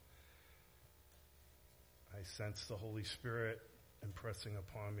I sense the Holy Spirit impressing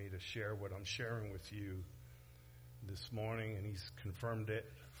upon me to share what I'm sharing with you this morning, and He's confirmed it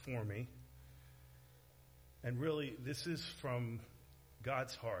for me. And really, this is from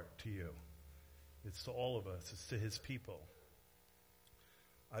God's heart to you. It's to all of us. It's to His people.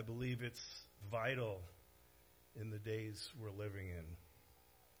 I believe it's vital in the days we're living in.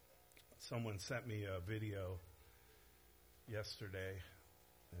 Someone sent me a video yesterday.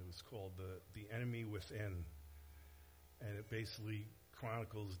 It was called The Enemy Within. And it basically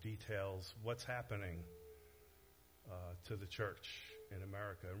chronicles, details what's happening to the church in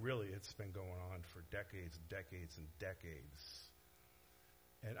America. And really, it's been going on for decades and decades and decades.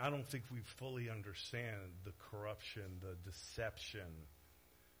 And I don't think we fully understand the corruption, the deception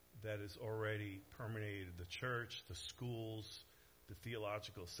that has already permeated the church, the schools, the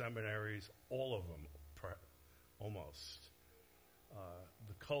theological seminaries, all of them, almost.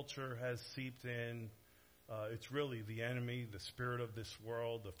 The culture has seeped in. It's really the enemy, the spirit of this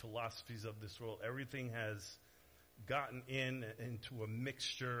world, the philosophies of this world. Everything has gotten into a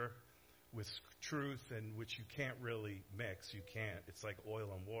mixture with truth, and which you can't really mix. You can't. It's like oil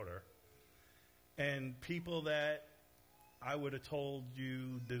and water. And people that I would have told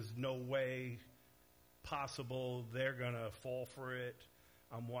you there's no way possible they're going to fall for it,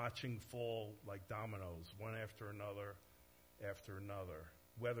 I'm watching fall like dominoes, one after another after another.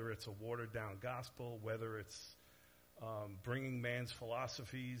 Whether it's a watered-down gospel, whether it's bringing man's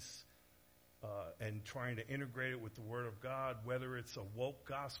philosophies and trying to integrate it with the Word of God, whether it's a woke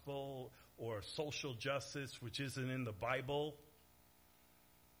gospel or social justice, which isn't in the Bible.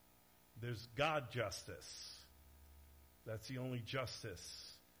 There's God justice. That's the only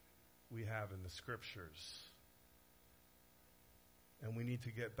justice we have in the Scriptures. And we need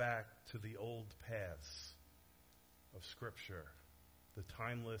to get back to the old paths of Scripture, the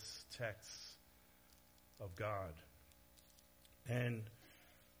timeless texts of God. And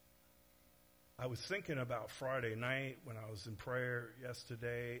I was thinking about Friday night when I was in prayer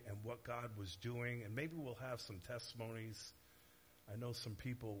yesterday and what God was doing, and maybe we'll have some testimonies. I know some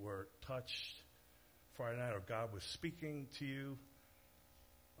people were touched Friday night, or God was speaking to you.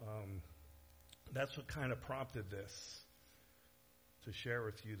 That's what kind of prompted this to share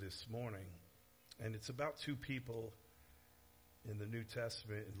with you this morning. And it's about two people in the New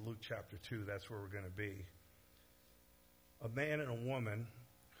Testament, in Luke chapter 2. That's where we're going to be. A man and a woman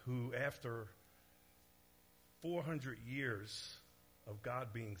who, after 400 years of God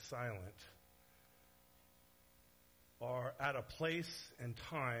being silent, are at a place and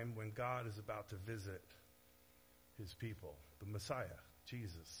time when God is about to visit His people. The Messiah,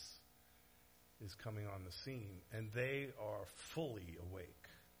 Jesus, is coming on the scene, and they are fully awake,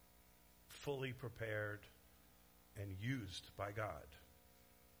 fully prepared, and used by God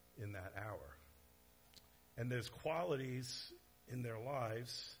in that hour. And there's qualities in their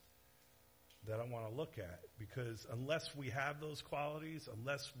lives that I want to look at, because unless we have those qualities,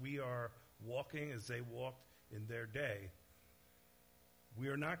 unless we are walking as they walked in their day, we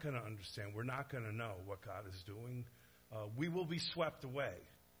are not going to understand. We're not going to know what God is doing. We will be swept away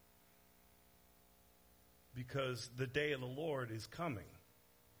because the day of the Lord is coming.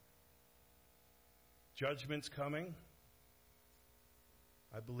 Judgment's coming.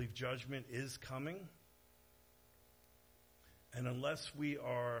 I believe judgment is coming. And unless we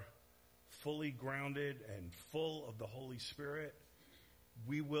are fully grounded and full of the Holy Spirit,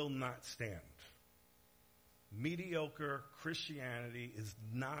 we will not stand. Mediocre Christianity is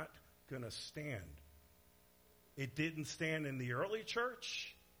not going to stand. It didn't stand in the early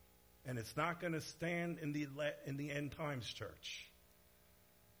church, and it's not going to stand in the end times church.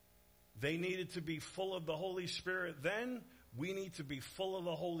 They needed to be full of the Holy Spirit then. We need to be full of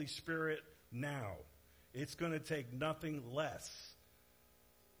the Holy Spirit now. It's going to take nothing less.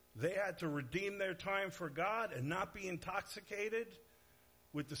 They had to redeem their time for God and not be intoxicated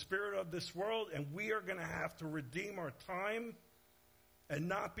with the spirit of this world, and we are going to have to redeem our time and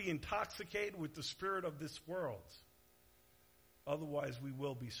not be intoxicated with the spirit of this world. Otherwise, we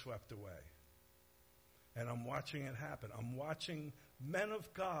will be swept away. And I'm watching it happen. I'm watching men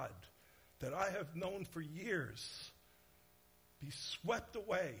of God that I have known for years be swept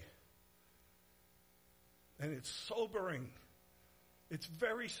away. And it's sobering. It's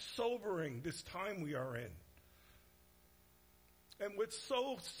very sobering, this time we are in. And what's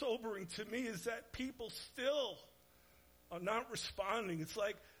so sobering to me is that people still are not responding. It's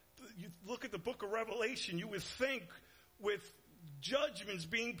like, you look at the book of Revelation, you would think with judgments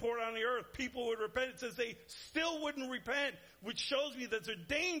being poured on the earth, people would repent. It says they still wouldn't repent, which shows me there's a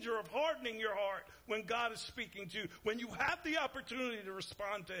danger of hardening your heart when God is speaking to you, when you have the opportunity to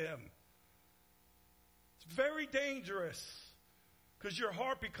respond to Him. It's Very dangerous, because your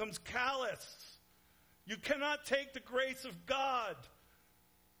heart becomes callous. You cannot take the grace of God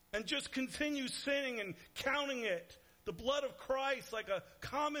and just continue sinning and counting it, the blood of Christ, like a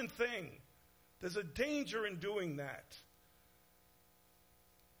common thing. There's a danger in doing that.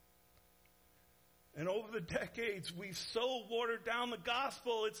 And over the decades, we've so watered down the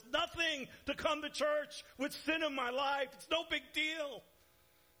gospel. It's nothing to come to church with sin in my life. It's no big deal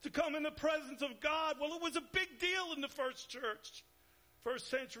to come in the presence of God. Well, it was a big deal in the first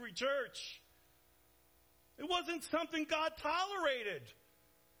century church. It wasn't something God tolerated.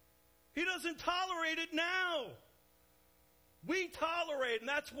 He doesn't tolerate it now. We tolerate it, and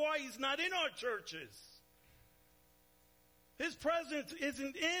that's why he's not in our churches. His presence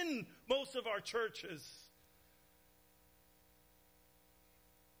isn't in most of our churches.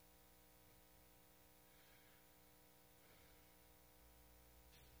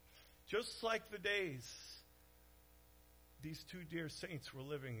 Just like the days these two dear saints were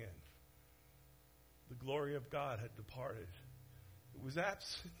living in, the glory of God had departed. It was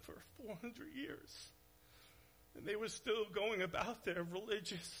absent for 400 years. And they were still going about their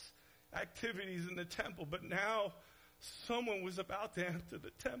religious activities in the temple. But now someone was about to enter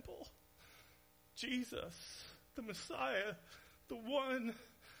the temple. Jesus, the Messiah, the one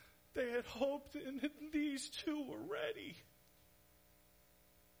they had hoped in. And these two were ready.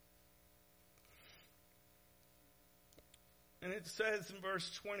 And it says in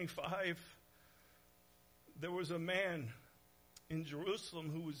verse 25, there was a man in Jerusalem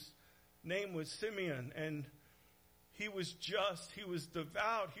whose name was Simeon, and he was just, he was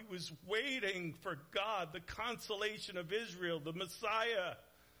devout, he was waiting for God, the consolation of Israel, the Messiah.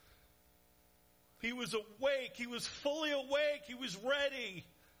 He was awake, he was fully awake, he was ready.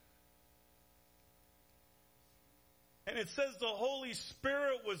 And it says the Holy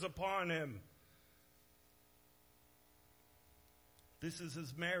Spirit was upon him. This is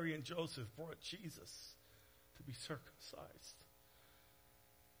as Mary and Joseph brought Jesus to be circumcised.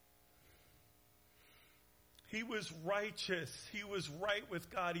 He was righteous. He was right with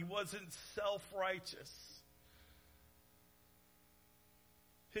God. He wasn't self-righteous.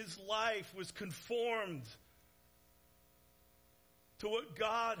 His life was conformed to what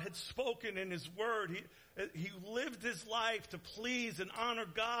God had spoken in His Word. He lived his life to please and honor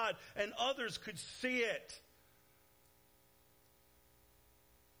God, and others could see it.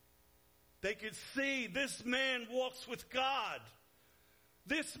 They could see this man walks with God.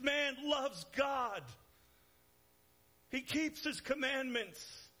 This man loves God. He keeps His commandments.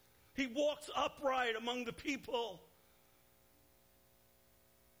 He walks upright among the people.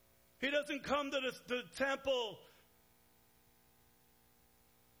 He doesn't come to the temple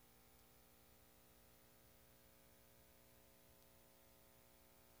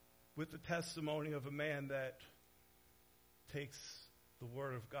with the testimony of a man that takes the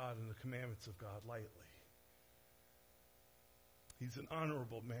Word of God and the commandments of God lightly. He's an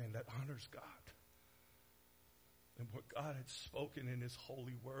honorable man that honors God and what God had spoken in His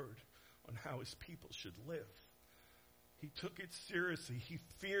holy Word on how His people should live. He took it seriously. He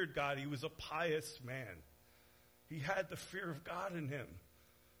feared God. He was a pious man. He had the fear of God in him.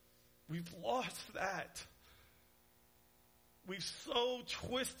 We've lost that. We've so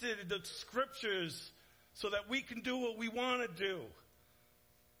twisted the scriptures so that we can do what we want to do.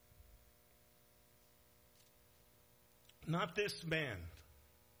 Not this man.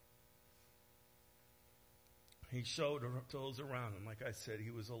 He showed those around him. Like I said, he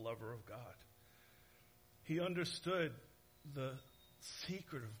was a lover of God. He understood the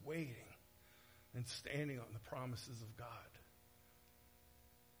secret of waiting and standing on the promises of God.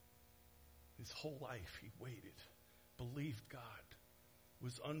 His whole life he waited, believed God,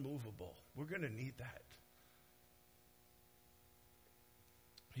 was unmovable. We're going to need that.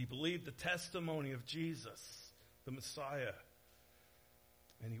 He believed the testimony of Jesus, the Messiah,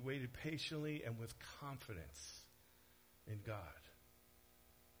 and he waited patiently and with confidence in God.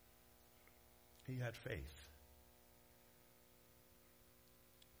 He had faith.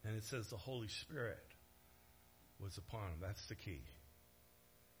 And it says the Holy Spirit was upon him. That's the key.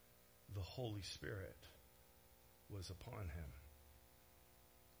 The Holy Spirit was upon him.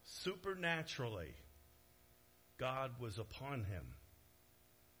 Supernaturally, God was upon him,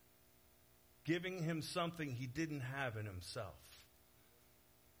 giving him something he didn't have in himself.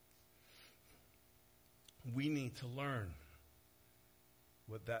 We need to learn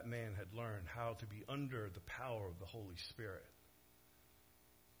what that man had learned, how to be under the power of the Holy Spirit.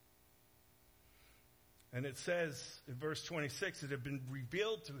 And it says in verse 26, it had been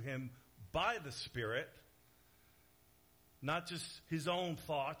revealed to him by the Spirit, not just his own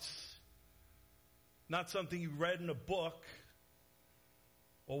thoughts, not something you read in a book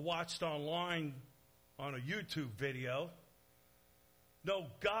or watched online on a YouTube video. No,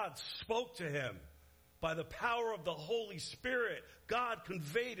 God spoke to him. By the power of the Holy Spirit, God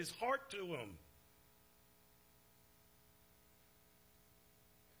conveyed his heart to him.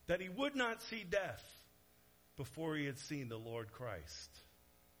 That he would not see death before he had seen the Lord Christ.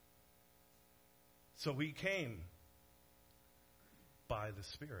 So he came by the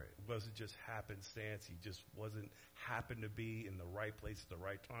Spirit. It wasn't just happenstance. He just happened to be in the right place at the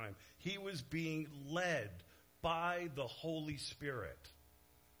right time. He was being led by the Holy Spirit.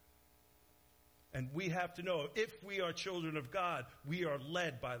 And we have to know, if we are children of God, we are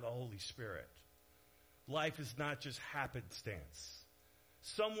led by the Holy Spirit. Life is not just happenstance.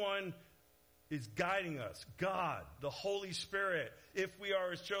 Someone is guiding us. God, the Holy Spirit, if we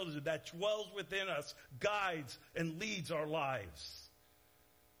are his children, that dwells within us, guides and leads our lives.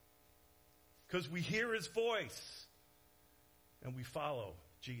 Because we hear his voice and we follow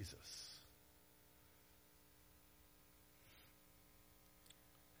Jesus.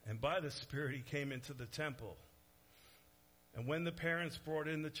 And by the Spirit he came into the temple. And when the parents brought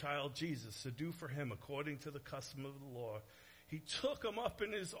in the child Jesus to do for him according to the custom of the law, he took him up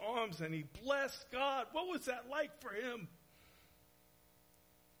in his arms and he blessed God. What was that like for him?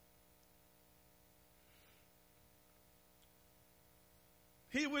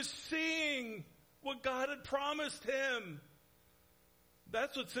 He was seeing what God had promised him.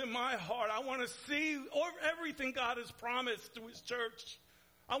 That's what's in my heart. I want to see everything God has promised to his church.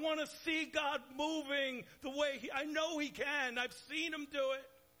 I want to see God moving the way I know he can. I've seen him do it.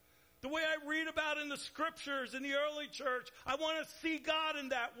 The way I read about in the scriptures in the early church. I want to see God in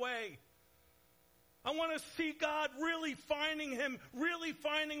that way. I want to see God really finding him, really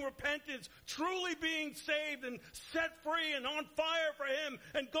finding repentance, truly being saved and set free and on fire for him,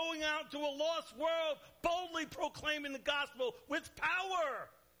 and going out to a lost world, boldly proclaiming the gospel with power.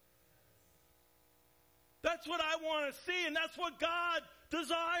 That's what I want to see, and that's what God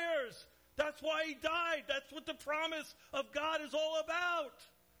desires. That's why he died. That's what the promise of God is all about.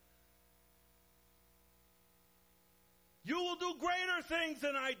 You will do greater things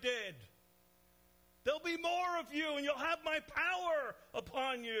than I did. There'll be more of you, and you'll have my power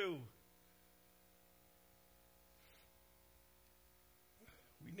upon you.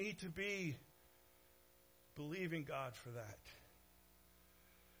 We need to be believing God for that.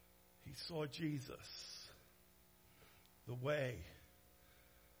 He saw Jesus, the way,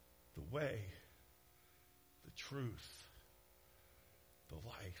 the truth, the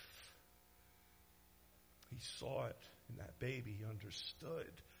life. He saw it in that baby. He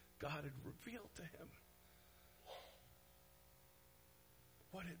understood. God had revealed to him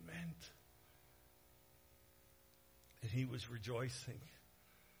what it meant. And he was rejoicing.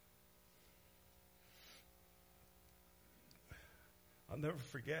 I'll never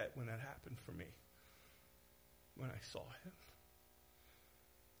forget when that happened for me. When I saw him.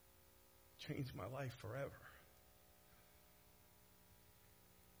 Changed my life forever.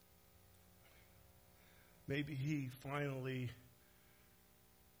 Maybe he finally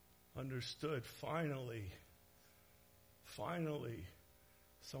understood, finally,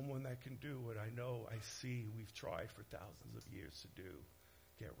 someone that can do what I know, I see we've tried for thousands of years to do,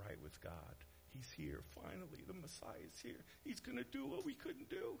 get right with God. He's here, finally, the Messiah is here. He's going to do what we couldn't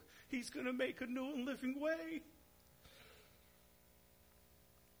do. He's going to make a new and living way.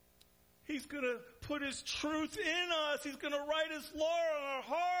 He's going to put his truth in us. He's going to write his law on our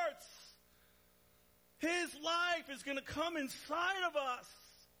hearts. His life is going to come inside of us.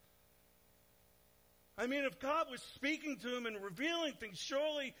 I mean, if God was speaking to him and revealing things,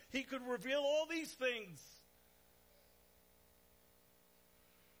 surely he could reveal all these things.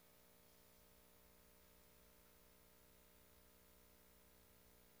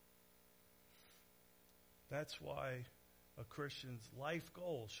 That's why a Christian's life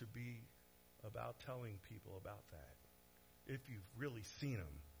goal should be about telling people about that, if you've really seen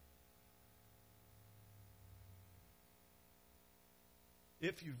him.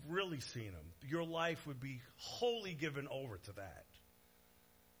 If you've really seen him, your life would be wholly given over to that.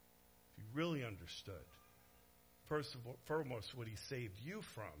 If you really understood, first and foremost, what he saved you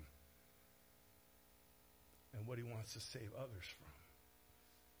from and what he wants to save others from.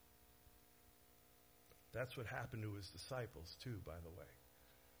 That's what happened to his disciples too, by the way.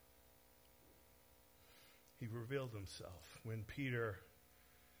 He revealed himself when Peter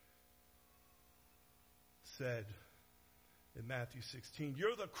said in Matthew 16,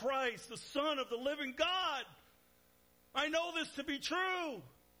 "You're the Christ, the Son of the living God. I know this to be true."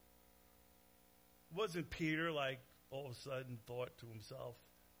 Wasn't Peter like all of a sudden thought to himself,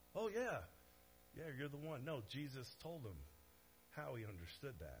 "Oh yeah, Yeah, you're the one. No, Jesus told him how he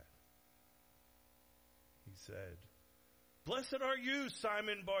understood that. He said, "Blessed are you,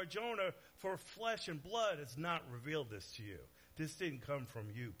 Simon Bar-Jonah, for flesh and blood has not revealed this to you." This didn't come from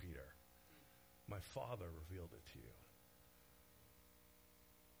you, Peter. My Father revealed it to you.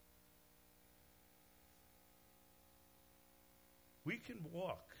 We can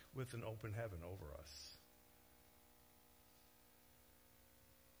walk with an open heaven over us.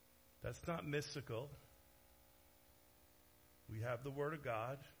 That's not mystical. We have the Word of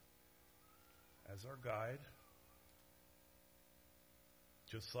God as our guide,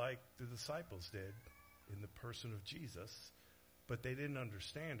 just like the disciples did in the person of Jesus, but they didn't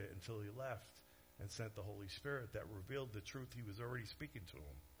understand it until he left and sent the Holy Spirit that revealed the truth he was already speaking to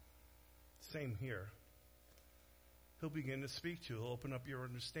them. Same here. He'll begin to speak to you. He'll open up your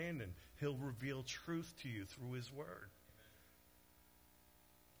understanding. He'll reveal truth to you through his word.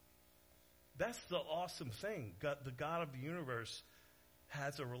 That's the awesome thing. God, the God of the universe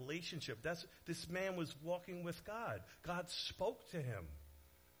has a relationship. This man was walking with God. God spoke to him.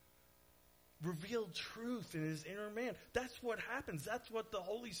 Revealed truth in his inner man. That's what happens. That's what the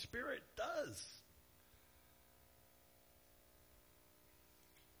Holy Spirit does.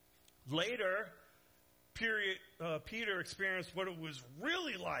 Later, Peter experienced what it was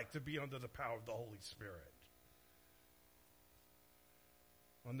really like to be under the power of the Holy Spirit.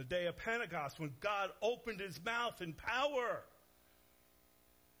 On the day of Pentecost, when God opened his mouth in power,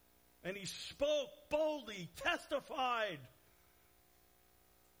 and he spoke boldly, testified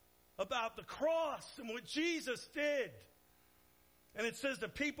about the cross and what Jesus did. And it says the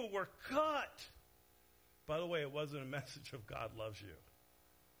people were cut. By the way, it wasn't a message of God loves you.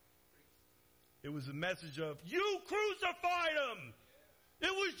 It was a message of, you crucified him.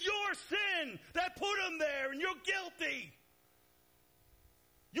 It was your sin that put him there, and you're guilty.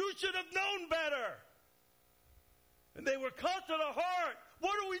 You should have known better. And they were cut to the heart.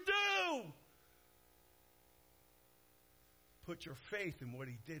 What do we do? Put your faith in what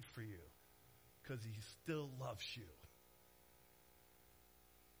he did for you, because he still loves you.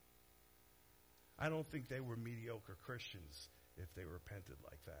 I don't think they were mediocre Christians if they repented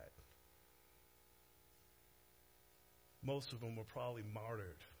like that. Most of them were probably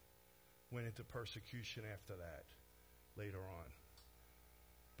martyred, went into persecution after that later on.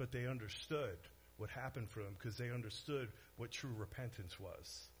 But they understood what happened for them because they understood what true repentance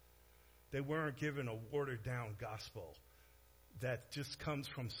was. They weren't given a watered-down gospel that just comes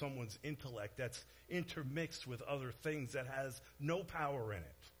from someone's intellect, that's intermixed with other things, that has no power in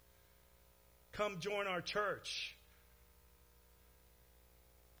it. Come join our church.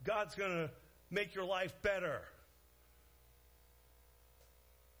 God's going to make your life better.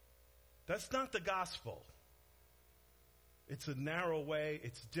 That's not the gospel. It's a narrow way.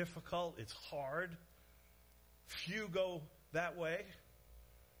 It's difficult. It's hard. Few go that way.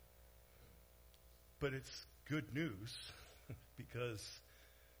 But it's good news because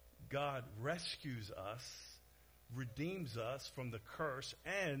God rescues us, redeems us from the curse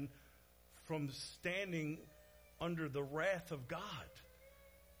and from standing under the wrath of God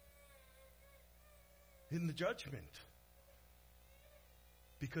in the judgment,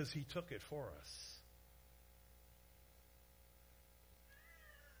 because he took it for us.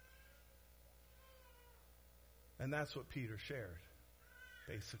 And that's what Peter shared,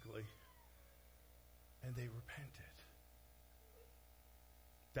 basically. And they repented.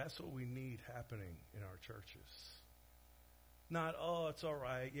 That's what we need happening in our churches. Not, oh, it's all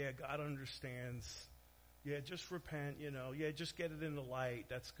right. Yeah, God understands. Yeah, just repent, Yeah, just get it in the light.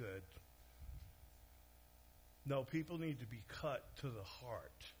 That's good. No, people need to be cut to the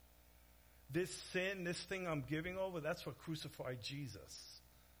heart. This sin, this thing I'm giving over, that's what crucified Jesus.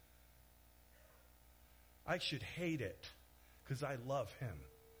 I should hate it because I love him.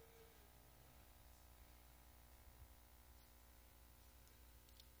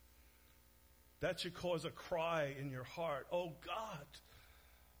 That should cause a cry in your heart. Oh God,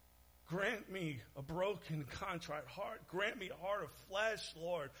 grant me a broken, contrite heart. Grant me a heart of flesh,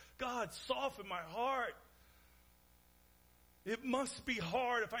 Lord. God, soften my heart. It must be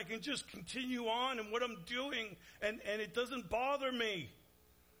hard if I can just continue on in what I'm doing and it doesn't bother me.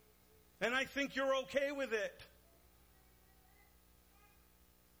 And I think you're okay with it.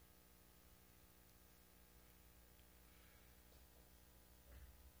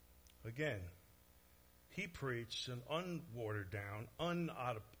 Again, he preached an unwatered down,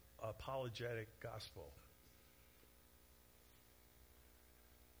 unapologetic gospel.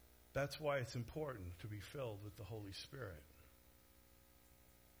 That's why it's important to be filled with the Holy Spirit.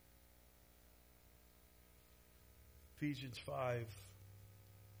 Ephesians 5,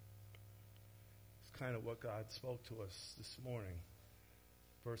 kind of what God spoke to us this morning.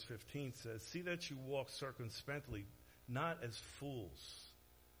 Verse 15 says, "See that you walk circumspectly, not as fools."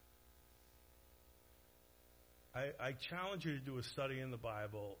 I challenge you to do a study in the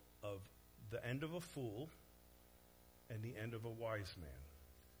Bible of the end of a fool and the end of a wise man.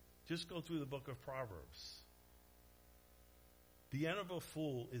 Just go through the book of Proverbs. The end of a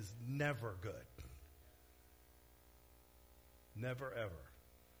fool is never good. Never, ever.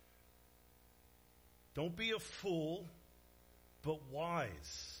 Don't be a fool, but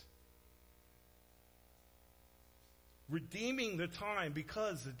wise. Redeeming the time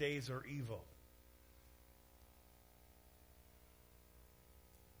because the days are evil.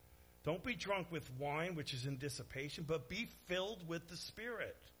 Don't be drunk with wine, which is in dissipation, but be filled with the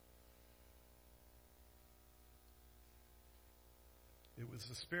Spirit. It was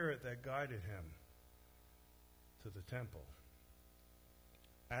the Spirit that guided him to the temple.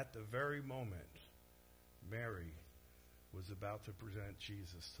 At the very moment Mary was about to present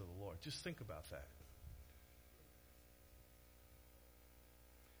Jesus to the Lord. Just think about that.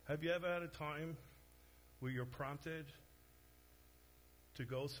 Have you ever had a time where you're prompted to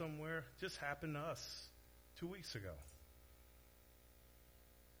go somewhere? Just happened to us 2 weeks ago.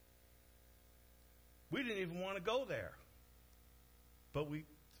 We didn't even want to go there, but we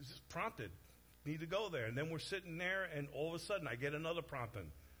just prompted, need to go there. And then we're sitting there, and all of a sudden I get another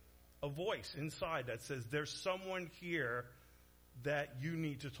prompting, a voice inside that says, "There's someone here that you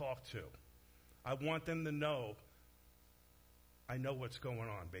need to talk to. I want them to know I know what's going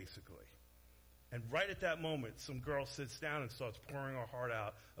on," basically. And right at that moment, some girl sits down and starts pouring her heart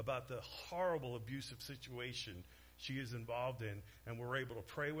out about the horrible abusive situation she is involved in. And we're able to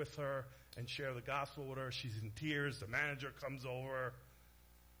pray with her and share the gospel with her. She's in tears. The manager comes over.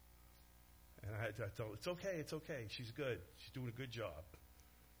 And I told her, it's okay. She's good. She's doing a good job.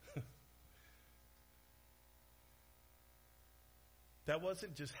 That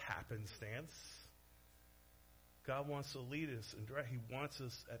wasn't just happenstance. God wants to lead us and direct. He wants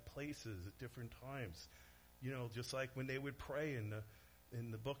us at places at different times. You know, just like when they would pray in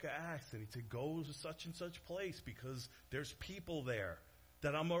the book of Acts, and he said, "Go to such and such place because there's people there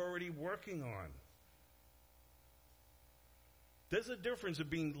that I'm already working on." There's a difference of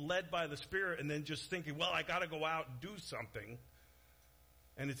being led by the Spirit and then just thinking, well, I got to go out and do something.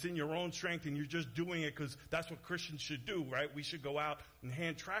 And it's in your own strength and you're just doing it because that's what Christians should do, right? We should go out and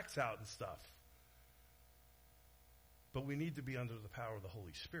hand tracts out and stuff. But we need to be under the power of the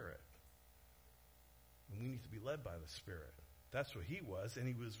Holy Spirit. And we need to be led by the Spirit. That's what he was, and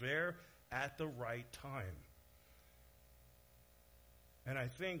he was there at the right time. And I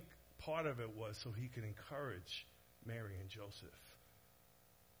think part of it was so he could encourage Mary and Joseph.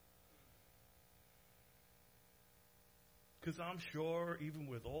 Because I'm sure even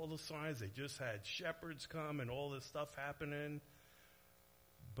with all the signs, they just had shepherds come and all this stuff happening.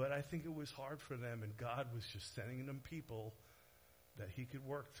 But I think it was hard for them, and God was just sending them people that he could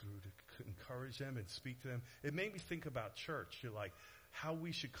work through to encourage them and speak to them. It made me think about church. You're like, how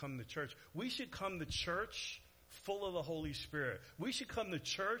we should come to church. We should come to church full of the Holy Spirit. We should come to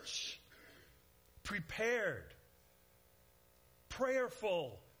church prepared,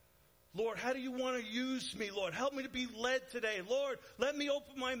 prayerful. Lord, how do you want to use me, Lord? Help me to be led today. Lord, let me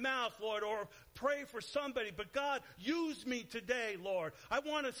open my mouth, Lord, or pray for somebody. But God, use me today, Lord. I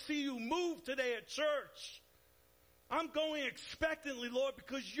want to see you move today at church. I'm going expectantly, Lord,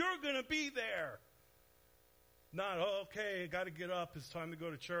 because you're going to be there. Not, okay, I got to get up. It's time to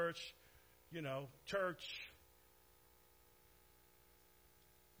go to church. You know, church.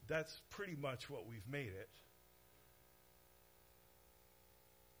 That's pretty much what we've made it.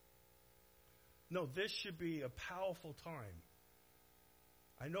 No, this should be a powerful time.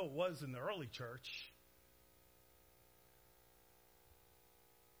 I know it was in the early church.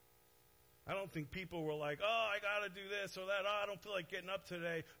 I don't think people were like, oh, I got to do this or that. Oh, I don't feel like getting up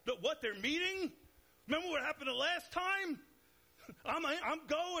today. But what, they're meeting? Remember what happened the last time? I'm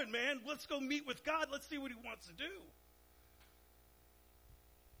going, man. Let's go meet with God. Let's see what he wants to do.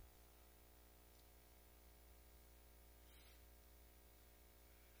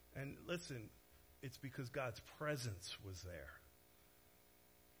 And listen, it's because God's presence was there.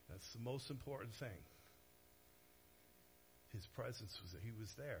 That's the most important thing. His presence was there. He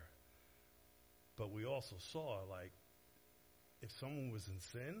was there. But we also saw, like, if someone was in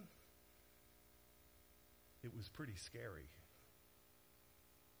sin, it was pretty scary.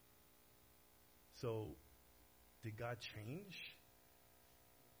 So, did God change?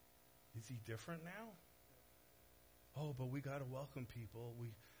 Is he different now? Oh, but we got to welcome people.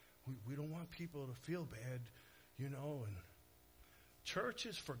 We don't want people to feel bad, you know. And church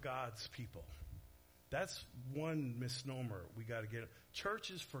is for God's people. That's one misnomer we got to get. Church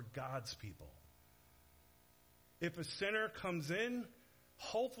is for God's people. If a sinner comes in,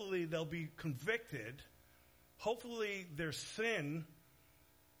 hopefully they'll be convicted. Hopefully their sin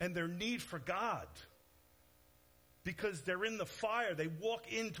and their need for God. Because they're in the fire. They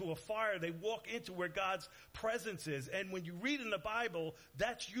walk into a fire. They walk into where God's presence is. And when you read in the Bible,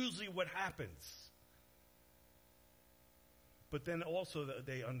 that's usually what happens. But then also that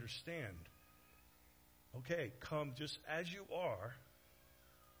they understand. Okay, come just as you are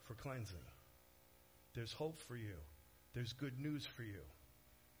for cleansing. There's hope for you. There's good news for you.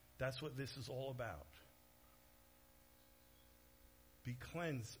 That's what this is all about. Be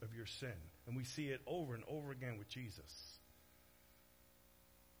cleansed of your sin. And we see it over and over again with Jesus.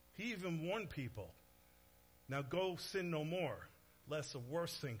 He even warned people, now go sin no more, lest a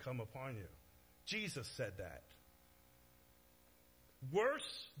worse thing come upon you. Jesus said that.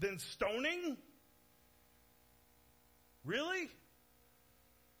 Worse than stoning? Really?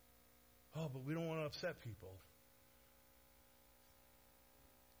 Oh, but we don't want to upset people.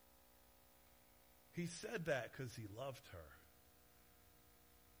 He said that because he loved her.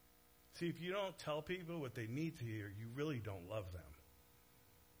 See, if you don't tell people what they need to hear, you really don't love them.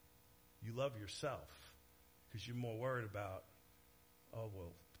 You love yourself because you're more worried about, oh,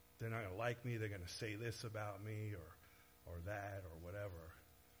 well, they're not going to like me. They're going to say this about me or that or whatever.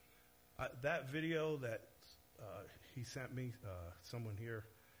 That video that he sent me, someone here,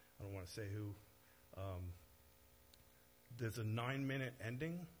 I don't want to say who, there's a 9-minute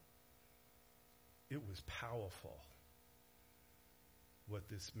ending. It was powerful. What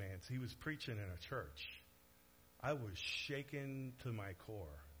this man, he was preaching in a church. I was shaken to my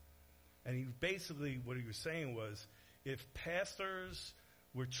core. And he basically, what he was saying was, if pastors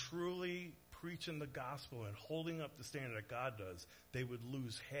were truly preaching the gospel and holding up the standard that God does, they would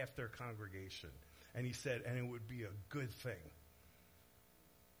lose half their congregation. And he said, and it would be a good thing.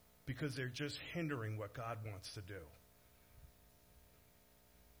 Because they're just hindering what God wants to do.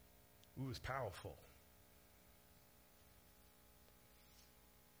 It was powerful.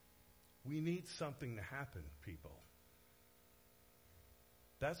 We need something to happen, people.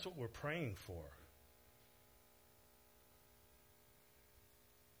 That's what we're praying for.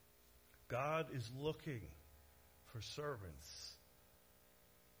 God is looking for servants.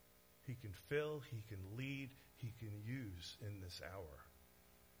 He can fill, he can lead, he can use in this hour.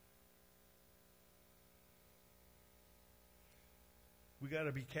 We got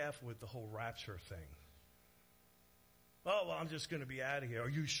to be careful with the whole rapture thing. Oh, well, I'm just going to be out of here. Are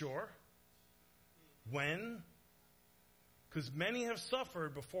you sure? When? Because many have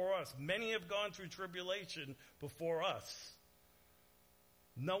suffered before us. Many have gone through tribulation before us.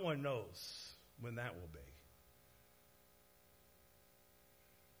 No one knows when that will be.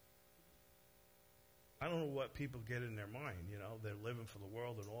 I don't know what people get in their mind. You know, they're living for the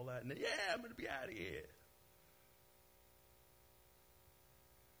world and all that. And I'm going to be out of here.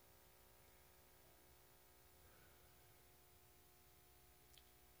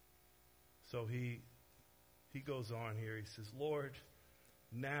 So he goes on here. He says, Lord,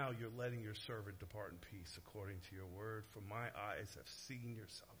 now you're letting your servant depart in peace according to your word. For my eyes have seen your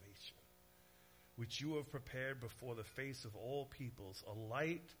salvation, which you have prepared before the face of all peoples, a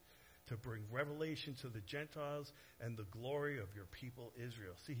light to bring revelation to the Gentiles and the glory of your people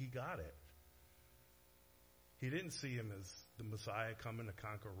Israel. See, he got it. He didn't see him as the Messiah coming to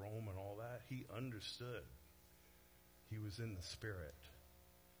conquer Rome and all that. He understood. He was in the Spirit.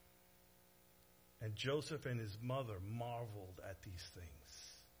 And Joseph and his mother marveled at these things.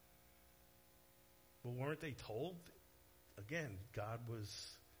 But weren't they told? Again, God was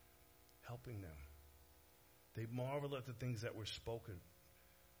helping them. They marveled at the things that were spoken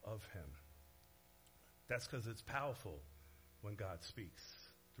of him. That's because it's powerful when God speaks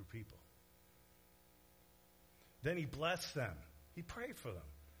through people. Then he blessed them. He prayed for them.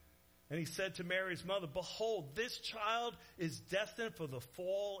 And he said to Mary's mother, behold, this child is destined for the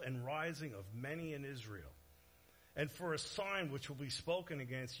fall and rising of many in Israel, and for a sign which will be spoken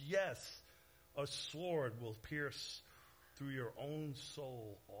against. Yes, a sword will pierce through your own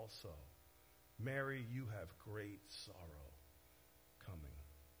soul also. Mary, you have great sorrow coming.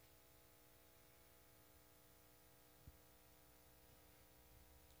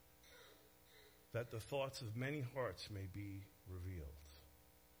 That the thoughts of many hearts may be revealed.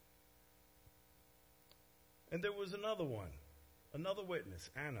 And there was another one, another witness,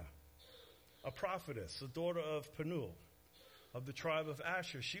 Anna, a prophetess, the daughter of Penuel, of the tribe of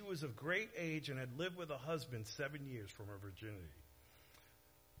Asher. She was of great age and had lived with a husband 7 years from her virginity.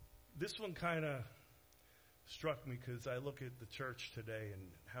 This one kind of struck me because I look at the church today and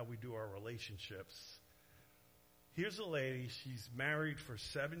how we do our relationships. Here's a lady, she's married for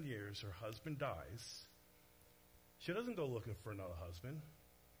 7 years, her husband dies. She doesn't go looking for another husband.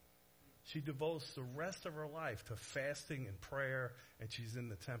 She devotes the rest of her life to fasting and prayer, and she's in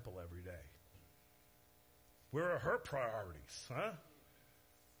the temple every day. Where are her priorities, huh?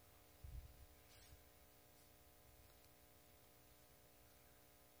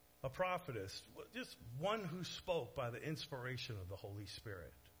 A prophetess, just one who spoke by the inspiration of the Holy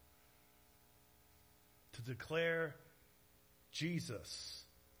Spirit to declare Jesus,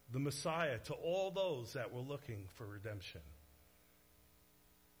 the Messiah, to all those that were looking for redemption.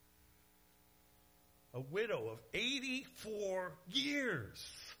 A widow of 84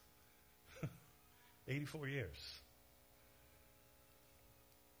 years. 84 years.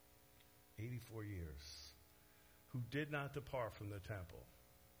 84 years. Who did not depart from the temple,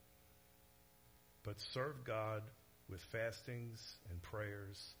 but served God with fastings and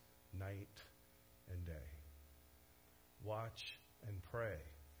prayers night and day. Watch and pray.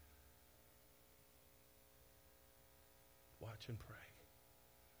 Watch and pray.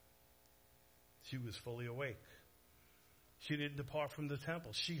 She was fully awake. She didn't depart from the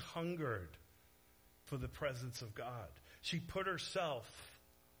temple. She hungered for the presence of God. She put herself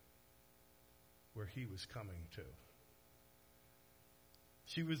where he was coming to.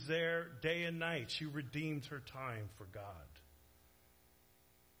 She was there day and night. She redeemed her time for God.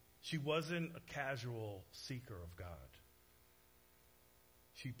 She wasn't a casual seeker of God.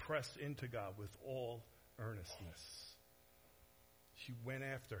 She pressed into God with all earnestness. She went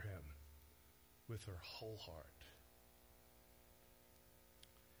after him with her whole heart.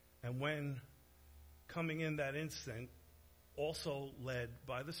 And when coming in that instant, also led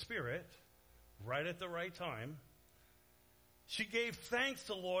by the Spirit, right at the right time, she gave thanks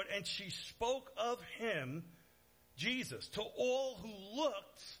to the Lord, and she spoke of him, Jesus, to all who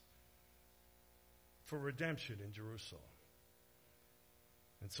looked for redemption in Jerusalem.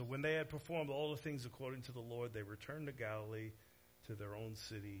 And so when they had performed all the things according to the Lord, they returned to Galilee, to their own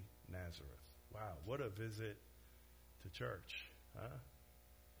city, Nazareth. Wow, what a visit to church, huh?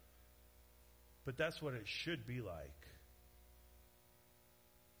 But that's what it should be like.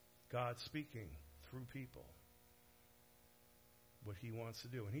 God speaking through people. What he wants to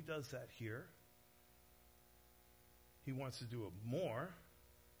do. And he does that here. He wants to do it more.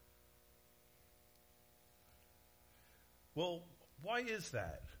 Well, why is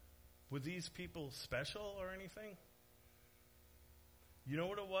that? Were these people special or anything? You know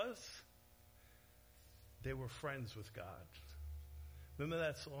what it was? They were friends with God. Remember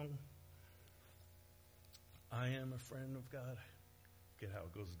that song? I am a friend of God. I forget how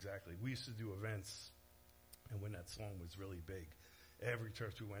it goes exactly. We used to do events, and when that song was really big, every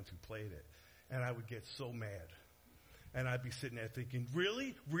church we went to played it. And I would get so mad. And I'd be sitting there thinking,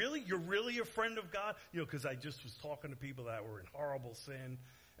 really? Really? You're really a friend of God? You know, because I just was talking to people that were in horrible sin.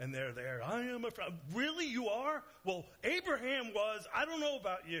 And they're there. I am a friend. Really? You are? Well, Abraham was. I don't know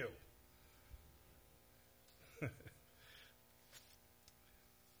about you.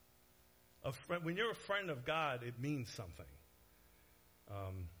 When you're a friend of God, it means something.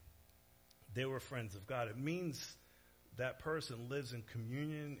 They were friends of God. It means that person lives in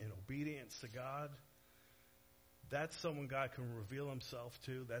communion, in obedience to God. That's someone God can reveal himself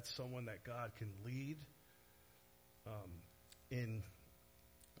to. That's someone that God can lead. In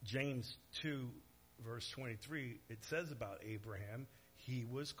James 2, verse 23, it says about Abraham, he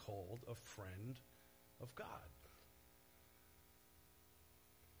was called a friend of God.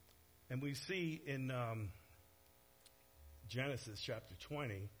 And we see in Genesis chapter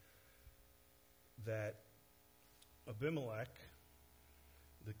 20 that Abimelech,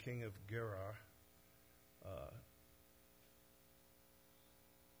 the king of Gerar,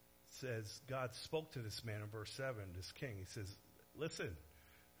 says, God spoke to this man in verse 7, this king. He says, listen,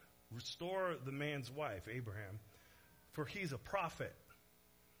 restore the man's wife, Abraham, for he's a prophet.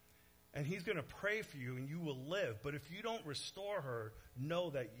 And he's going to pray for you and you will live. But if you don't restore her,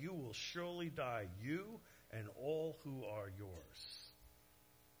 know that you will surely die, you and all who are yours.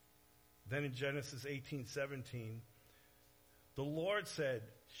 Then in Genesis 18:17, the Lord said,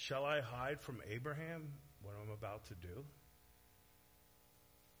 shall I hide from Abraham what I'm about to do?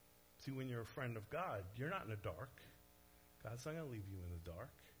 See, when you're a friend of God, you're not in the dark. God's not going to leave you in the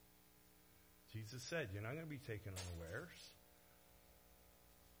dark. Jesus said, you're not going to be taken unawares.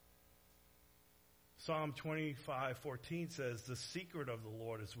 Psalm 25:14 says, the secret of the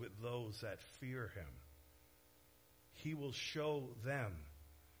Lord is with those that fear him. He will show them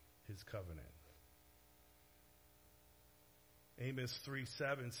his covenant. Amos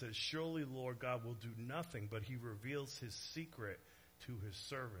 3:7 says, surely Lord God will do nothing, but he reveals his secret to his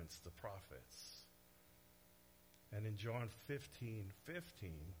servants, the prophets. And in John 15:15,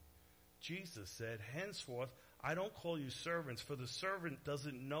 Jesus said, henceforth, I don't call you servants, for the servant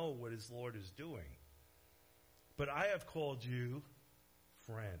doesn't know what his Lord is doing. But I have called you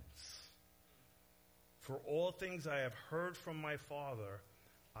friends. For all things I have heard from my Father,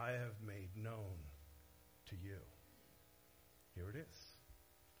 I have made known to you. Here it is.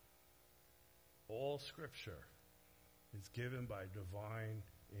 All Scripture is given by divine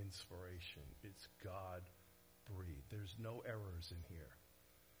inspiration. It's God-breathed. There's no errors in here.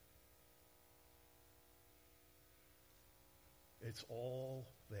 It's all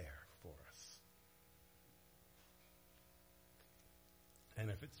there for us.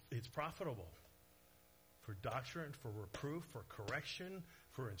 And if it's profitable for doctrine, for reproof, for correction,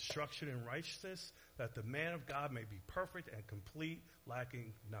 for instruction in righteousness, that the man of God may be perfect and complete,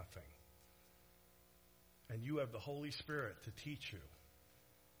 lacking nothing. And you have the Holy Spirit to teach you,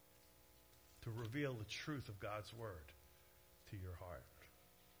 to reveal the truth of God's word to your heart.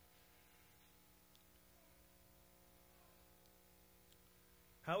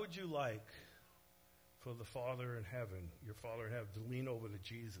 How would you like for the Father in heaven, your Father in heaven, to lean over to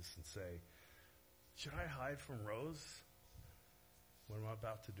Jesus and say, should I hide from Rose what I'm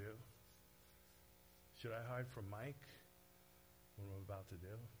about to do? Should I hide from Mike what I'm about to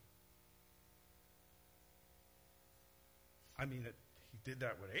do? I mean, he did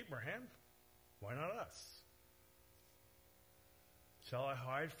that with Abraham. Why not us? Shall I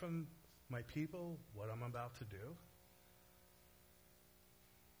hide from my people what I'm about to do?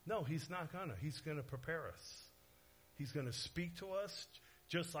 No, he's not gonna. He's gonna prepare us. He's gonna speak to us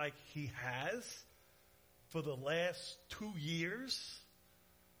just like he has for the last 2 years.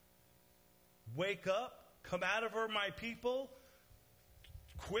 Wake up, come out of her, my people.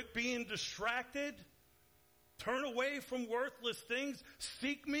 Quit being distracted. Turn away from worthless things.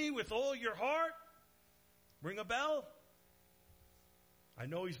 Seek me with all your heart. Ring a bell? I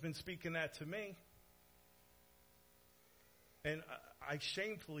know he's been speaking that to me. And I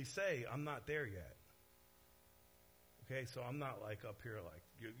shamefully say I'm not there yet. Okay, so I'm not like up here like,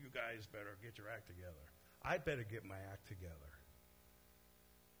 you guys better get your act together. I better get my act together.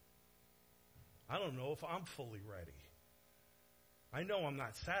 I don't know if I'm fully ready. I know I'm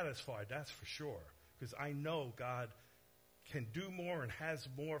not satisfied, that's for sure. Because I know God can do more and has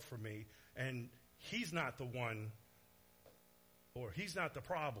more for me. And he's not the one, or he's not the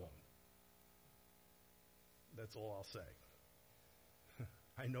problem. That's all I'll say.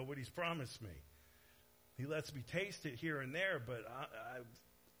 I know what he's promised me. He lets me taste it here and there, but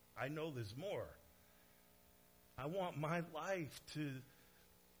I know there's more. I want my life to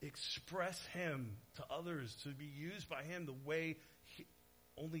express him to others, to be used by him the way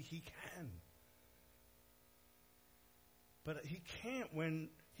only he can. But he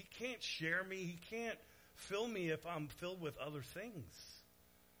can't share me, he can't fill me if I'm filled with other things.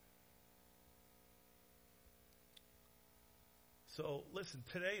 So listen,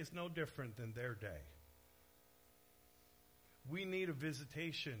 today is no different than their day. We need a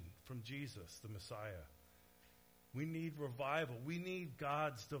visitation from Jesus, the Messiah. We need revival. We need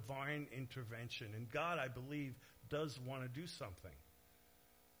God's divine intervention. And God, I believe, does want to do something.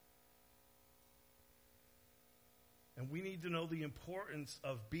 And we need to know the importance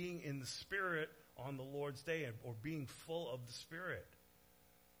of being in the Spirit on the Lord's day, or being full of the Spirit.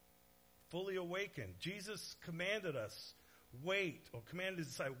 Fully awakened. Jesus commanded us, commanded his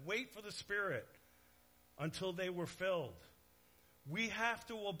disciples, wait for the Spirit until they were filled. We have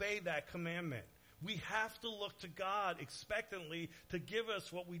to obey that commandment. We have to look to God expectantly to give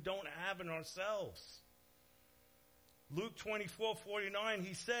us what we don't have in ourselves. Luke 24:49,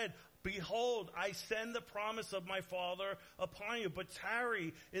 he said, behold, I send the promise of my Father upon you, but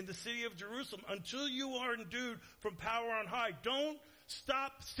tarry in the city of Jerusalem until you are endued from power on high. Don't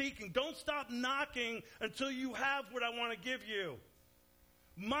stop seeking. Don't stop knocking until you have what I want to give you.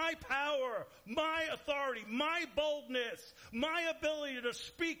 My power, my authority, my boldness, my ability to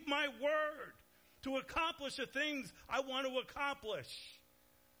speak my word, to accomplish the things I want to accomplish.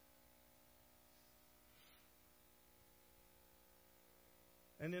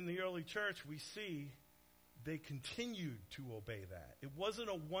 And in the early church, we see they continued to obey that. It wasn't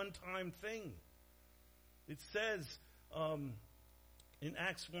a one-time thing. It says in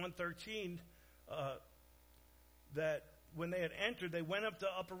Acts 1:13 that when they had entered, they went up to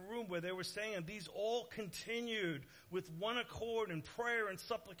the upper room where they were saying, these all continued with one accord in prayer and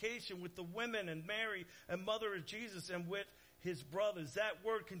supplication with the women and Mary and mother of Jesus and with his brothers. That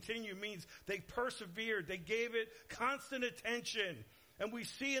word continue means they persevered. They gave it constant attention. And we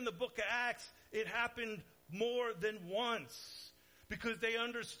see in the book of Acts, it happened more than once. because they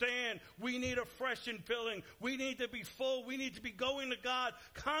understand we need a fresh infilling. We need to be full. We need to be going to God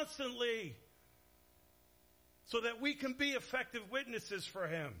constantly so that we can be effective witnesses for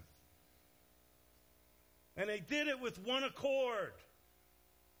Him. And they did it with one accord.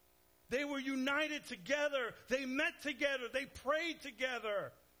 They were united together. They met together. They prayed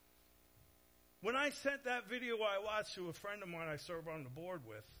together. When I sent that video I watched to a friend of mine I serve on the board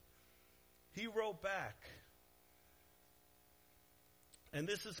with, he wrote back. And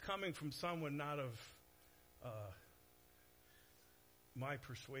this is coming from someone not of my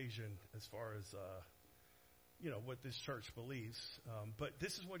persuasion as far as, what this church believes. But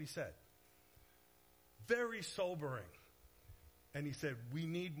this is what he said. Very sobering. And he said, we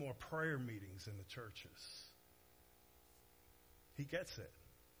need more prayer meetings in the churches. He gets it.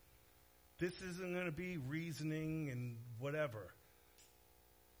 This isn't going to be reasoning and whatever.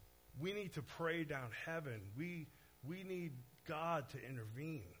 We need to pray down heaven. We need God to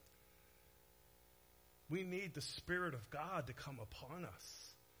intervene. We need the Spirit of God to come upon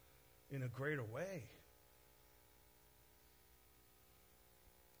us in a greater way.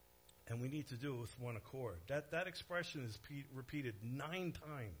 And we need to do it with one accord. That expression is repeated 9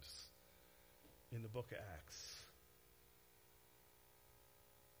 times in the book of Acts.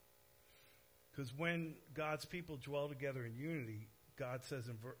 Because when God's people dwell together in unity, God says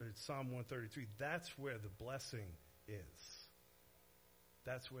in Psalm 133, that's where the blessing is.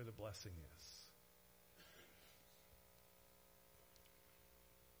 That's where the blessing is.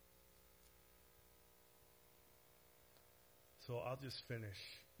 So I'll just finish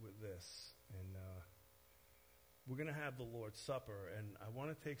with this. And we're going to have the Lord's Supper. And I want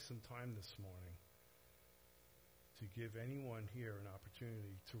to take some time this morning to give anyone here an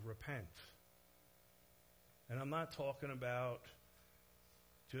opportunity to repent. And I'm not talking about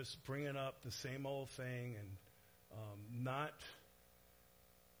just bringing up the same old thing and not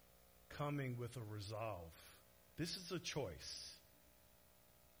coming with a resolve. This is a choice.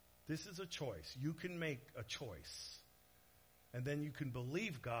 This is a choice. You can make a choice. And then you can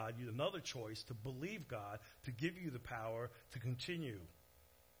believe God, another choice, to believe God to give you the power to continue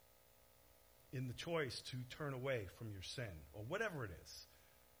in the choice to turn away from your sin or whatever it is.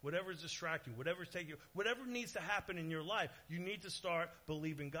 Whatever is distracting, whatever is taking you, whatever needs to happen in your life, you need to start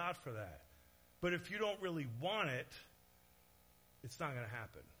believing God for that. But if you don't really want it, it's not going to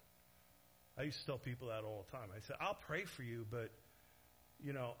happen. I used to tell people that all the time. I said, I'll pray for you, but,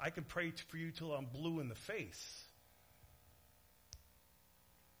 I can pray for you till I'm blue in the face.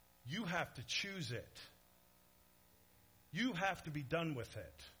 You have to choose it. You have to be done with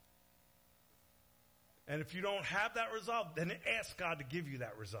it. And if you don't have that resolve, then ask God to give you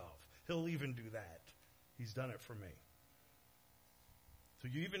that resolve. He'll even do that. He's done it for me. So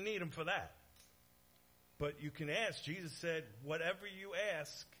you even need Him for that. But you can ask. Jesus said, whatever you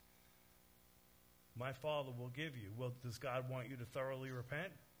ask, my Father will give you. Well, does God want you to thoroughly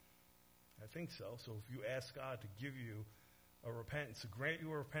repent? I think so. So if you ask God to give you a repentance, to grant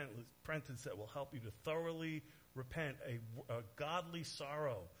you a repentance that will help you to thoroughly repent, a godly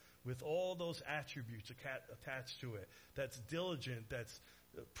sorrow with all those attributes attached to it, that's diligent, that's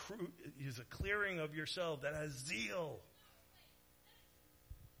is a clearing of yourself, that has zeal.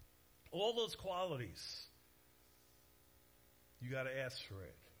 All those qualities, you got to ask for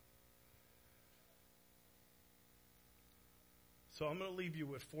it. So I'm going to leave you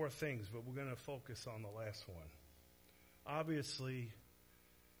with 4 things, but we're going to focus on the last one. Obviously,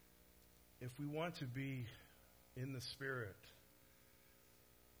 if we want to be in the Spirit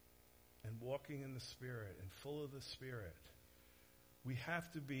and walking in the Spirit and full of the Spirit, we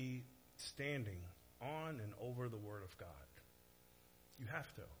have to be standing on and over the Word of God. You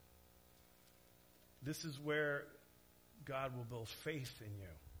have to. This is where God will build faith in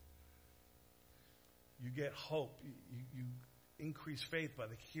you. You get hope. You increase faith by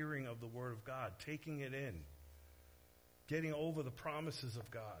the hearing of the Word of God, taking it in, getting over the promises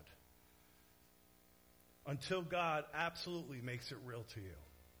of God, until God absolutely makes it real to you.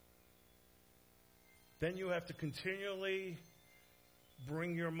 Then you have to continually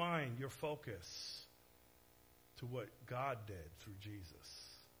bring your mind, your focus, to what God did through Jesus.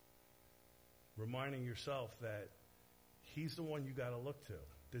 Reminding yourself that He's the one you got to look to.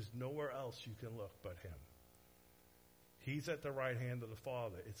 There's nowhere else you can look but Him. He's at the right hand of the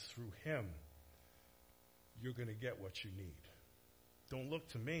Father. It's through Him you're going to get what you need. Don't look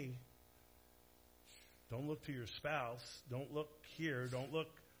to me. Don't look to your spouse. Don't look here. Don't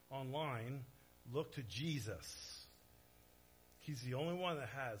look online. Look to Jesus. He's the only one that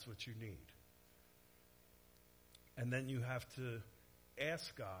has what you need. And then you have to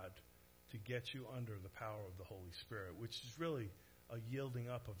ask God to get you under the power of the Holy Spirit, which is really a yielding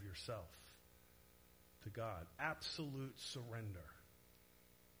up of yourself to God. Absolute surrender.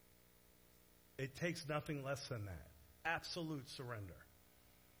 It takes nothing less than that. Absolute surrender.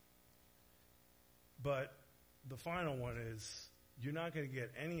 But the final one is, you're not going to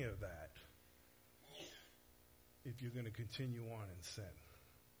get any of that if you're going to continue on in sin.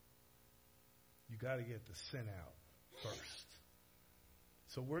 You got to get the sin out first.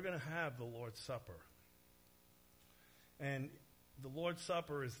 So we're going to have the Lord's Supper. And the Lord's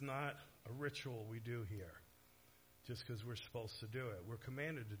Supper is not a ritual we do here just because we're supposed to do it. We're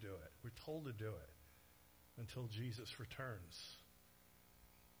commanded to do it. We're told to do it until Jesus returns.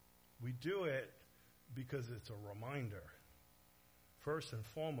 We do it because it's a reminder, first and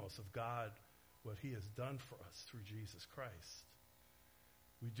foremost, of God, what he has done for us through Jesus Christ.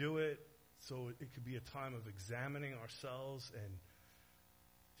 We do it so it could be a time of examining ourselves and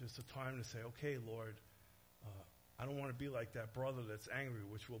just a time to say, okay, Lord, I don't want to be like that brother that's angry,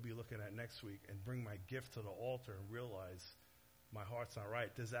 which we'll be looking at next week, and bring my gift to the altar and realize my heart's not right.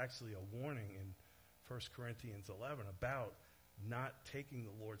 There's actually a warning in 1 Corinthians 11 about not taking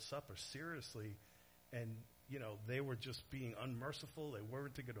the Lord's Supper seriously. And, they were just being unmerciful. They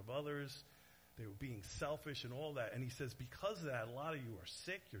weren't thinking of others. They were being selfish and all that. And he says, because of that, a lot of you are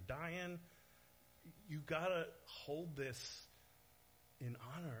sick. You're dying. You got to hold this in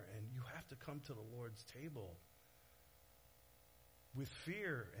honor, and you have to come to the Lord's table with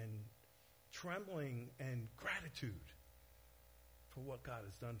fear and trembling and gratitude for what God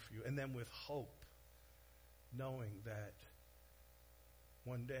has done for you. And then with hope, knowing that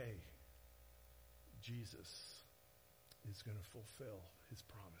one day Jesus is going to fulfill his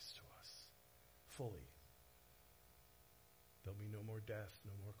promise to us fully. There'll be no more death,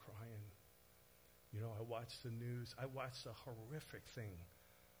 no more crying. I watched the news. I watched a horrific thing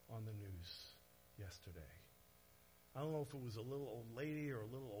on the news yesterday. I don't know if it was a little old lady or a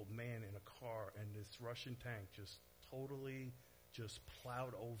little old man in a car, and this Russian tank just totally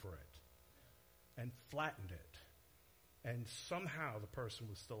plowed over it and flattened it. And somehow the person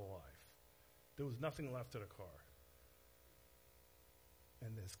was still alive. There was nothing left of the car.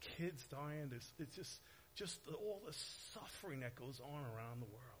 And there's kids dying. It's just all the suffering that goes on around the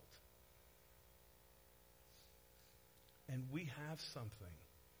world. And we have something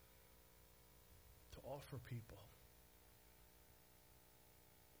to offer people.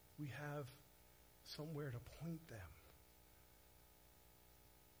 We have somewhere to point them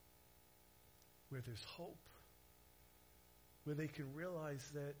where there's hope, where they can realize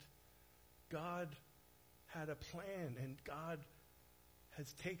that God had a plan and God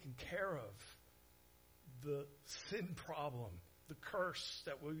has taken care of the sin problem, the curse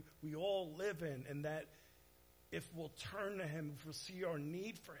that we all live in, and that if we'll turn to him, if we'll see our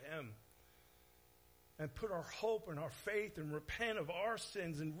need for him and put our hope and our faith and repent of our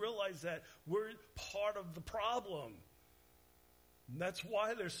sins and realize that we're part of the problem. And that's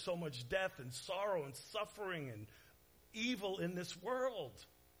why there's so much death and sorrow and suffering and evil in this world.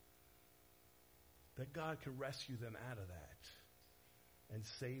 That God can rescue them out of that and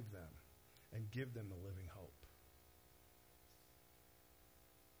save them and give them a living hope.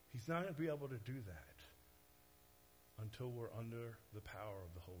 He's not going to be able to do that until we're under the power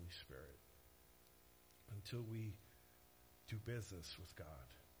of the Holy Spirit, until we do business with God.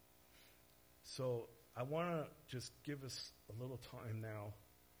 So I want to just give us a little time now.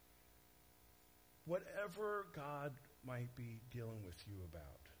 Whatever God might be dealing with you about,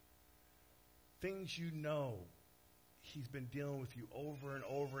 things he's been dealing with you over and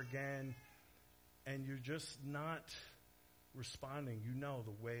over again, and you're just not responding,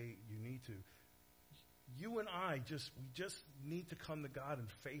 the way you need to. You and we just need to come to God in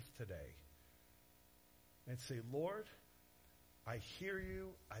faith today and say, Lord, I hear you.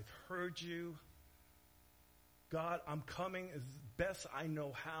 I've heard you. God, I'm coming as best I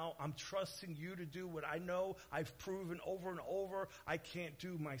know how. I'm trusting you to do what I know I've proven over and over I can't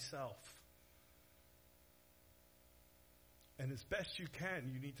do myself. And as best you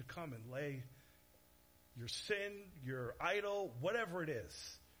can, you need to come and lay your sin, your idol, whatever it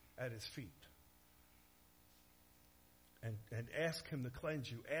is, at his feet. And ask him to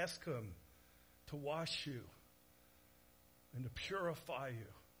cleanse you. Ask him to wash you and to purify you.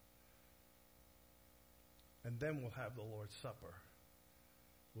 And then we'll have the Lord's Supper.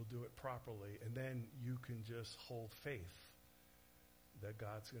 We'll do it properly. And then you can just hold faith that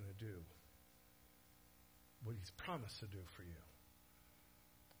God's going to do what he's promised to do for you.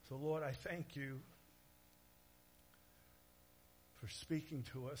 So, Lord, I thank you for speaking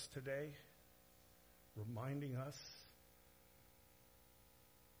to us today, reminding us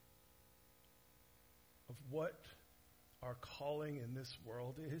of what our calling in this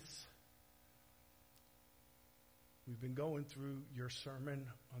world is. We've been going through your Sermon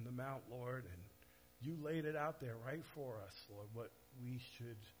on the Mount, Lord, and you laid it out there right for us, Lord, what we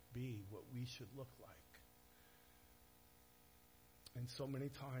should be, what we should look like. And so many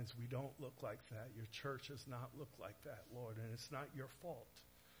times we don't look like that. Your church does not look like that, Lord, and it's not your fault.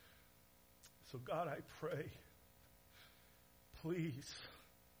 So God, I pray, please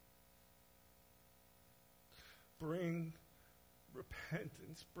bring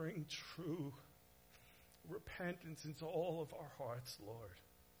repentance, bring true repentance into all of our hearts, Lord.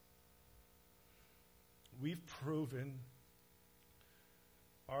 We've proven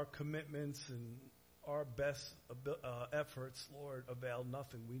our commitments and our best efforts, Lord, avail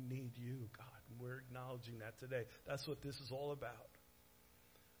nothing. We need you, God, and we're acknowledging that today. That's what this is all about.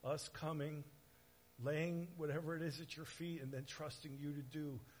 Us coming, laying whatever it is at your feet, and then trusting you to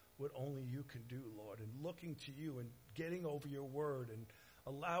do what only you can do, Lord, and looking to you and getting over your word and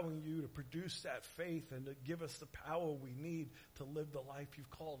allowing you to produce that faith and to give us the power we need to live the life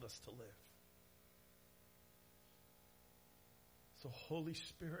you've called us to live. So, Holy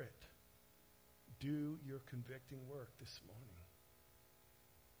Spirit, do your convicting work this morning.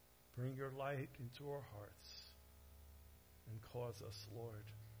 Bring your light into our hearts and cause us, Lord,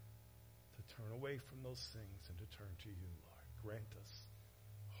 to turn away from those things and to turn to you, Lord. Grant us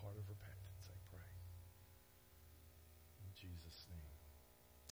a heart of repentance, I pray. In Jesus'